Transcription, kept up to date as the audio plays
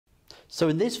So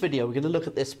in this video we're going to look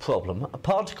at this problem. A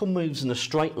particle moves in a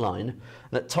straight line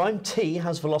and at time t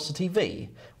has velocity v,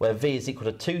 where v is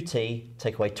equal to 2t,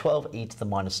 take away 12e to the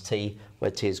minus t, where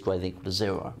t is greater than or equal to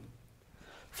 0.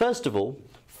 First of all,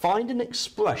 find an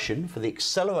expression for the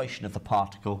acceleration of the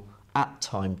particle at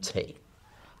time t.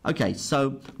 Okay,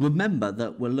 so remember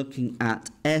that we're looking at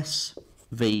s,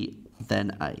 v,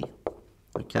 then a.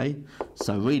 Okay,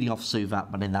 so reading off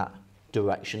Suvat, but in that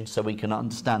direction, so we can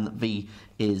understand that v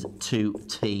is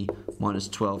 2t minus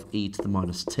 12e to the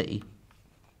minus t.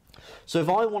 So if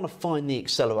I want to find the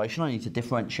acceleration, I need to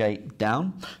differentiate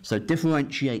down. So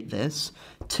differentiate this.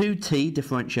 2t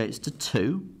differentiates to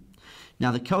 2.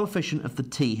 Now the coefficient of the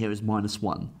t here is minus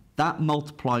 1. That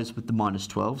multiplies with the minus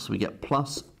 12, so we get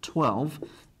plus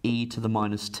 12e to the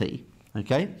minus t.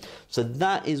 Okay, so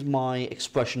that is my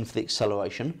expression for the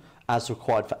acceleration as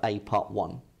required for A part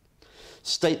 1.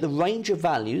 State the range of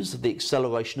values of the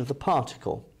acceleration of the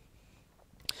particle.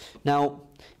 Now,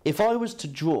 if I was to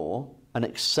draw an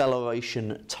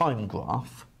acceleration time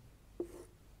graph,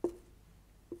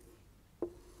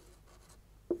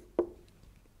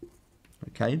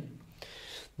 okay,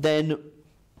 then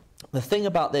the thing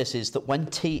about this is that when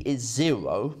t is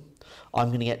 0, I'm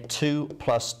going to get 2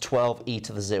 plus 12e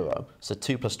to the 0. So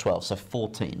 2 plus 12, so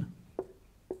 14.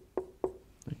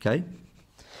 Okay?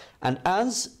 And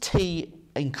as t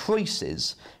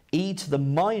increases, e to the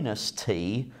minus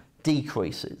t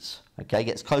decreases. Okay,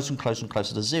 gets closer and closer and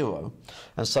closer to 0.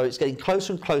 And so it's getting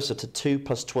closer and closer to 2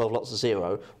 plus 12 lots of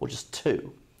 0, or just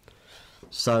 2.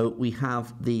 So we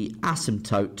have the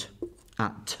asymptote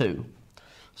at 2.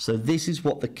 So this is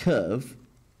what the curve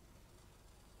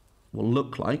will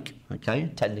look like, okay,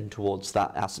 tending towards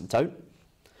that asymptote.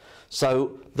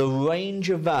 So the range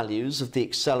of values of the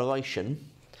acceleration,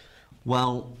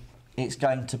 well, it's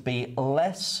going to be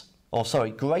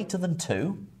greater than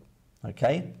 2,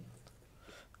 okay,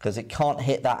 because it can't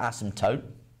hit that asymptote,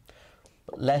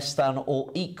 but less than or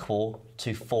equal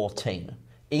to 14,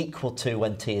 equal to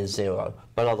when t is 0,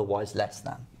 but otherwise less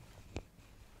than.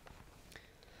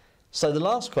 So the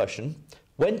last question,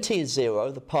 when t is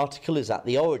 0, the particle is at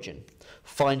the origin.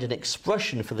 Find an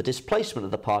expression for the displacement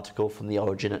of the particle from the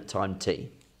origin at time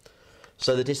t.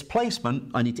 So the displacement,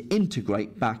 I need to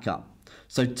integrate back up.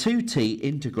 So 2t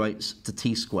integrates to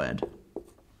t squared.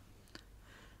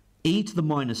 E to the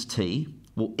minus t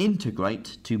will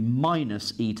integrate to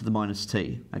minus e to the minus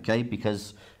t, okay,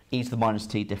 because e to the minus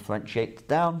t differentiates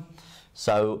down.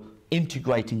 So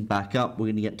integrating back up, we're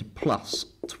going to get to plus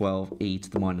 12e to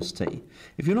the minus t.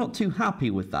 If you're not too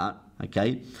happy with that,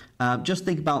 okay, just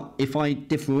think about if I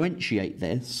differentiate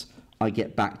this, I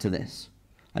get back to this.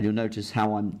 And you'll notice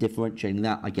how I'm differentiating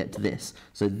that, I get to this.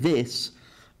 So this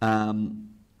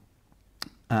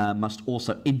must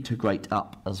also integrate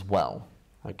up as well.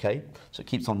 Okay, so it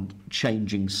keeps on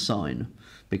changing sign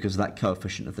because of that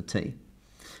coefficient of the t.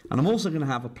 And I'm also going to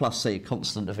have a plus c, a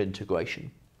constant of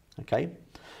integration. Okay,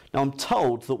 now I'm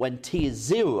told that when t is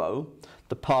 0,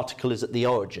 the particle is at the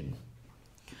origin.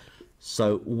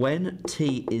 So when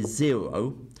t is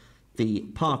 0, the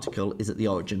particle is at the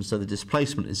origin, so the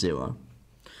displacement is 0.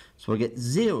 So I get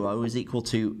 0 is equal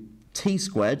to t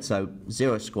squared, so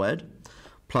 0 squared,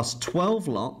 plus 12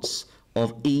 lots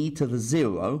of e to the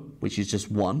 0, which is just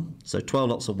 1, so 12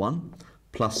 lots of 1,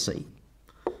 plus c.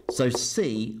 So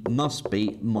c must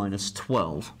be minus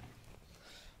 12.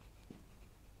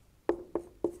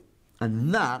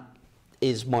 And that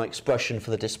is my expression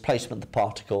for the displacement of the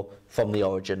particle from the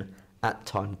origin at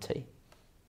time t.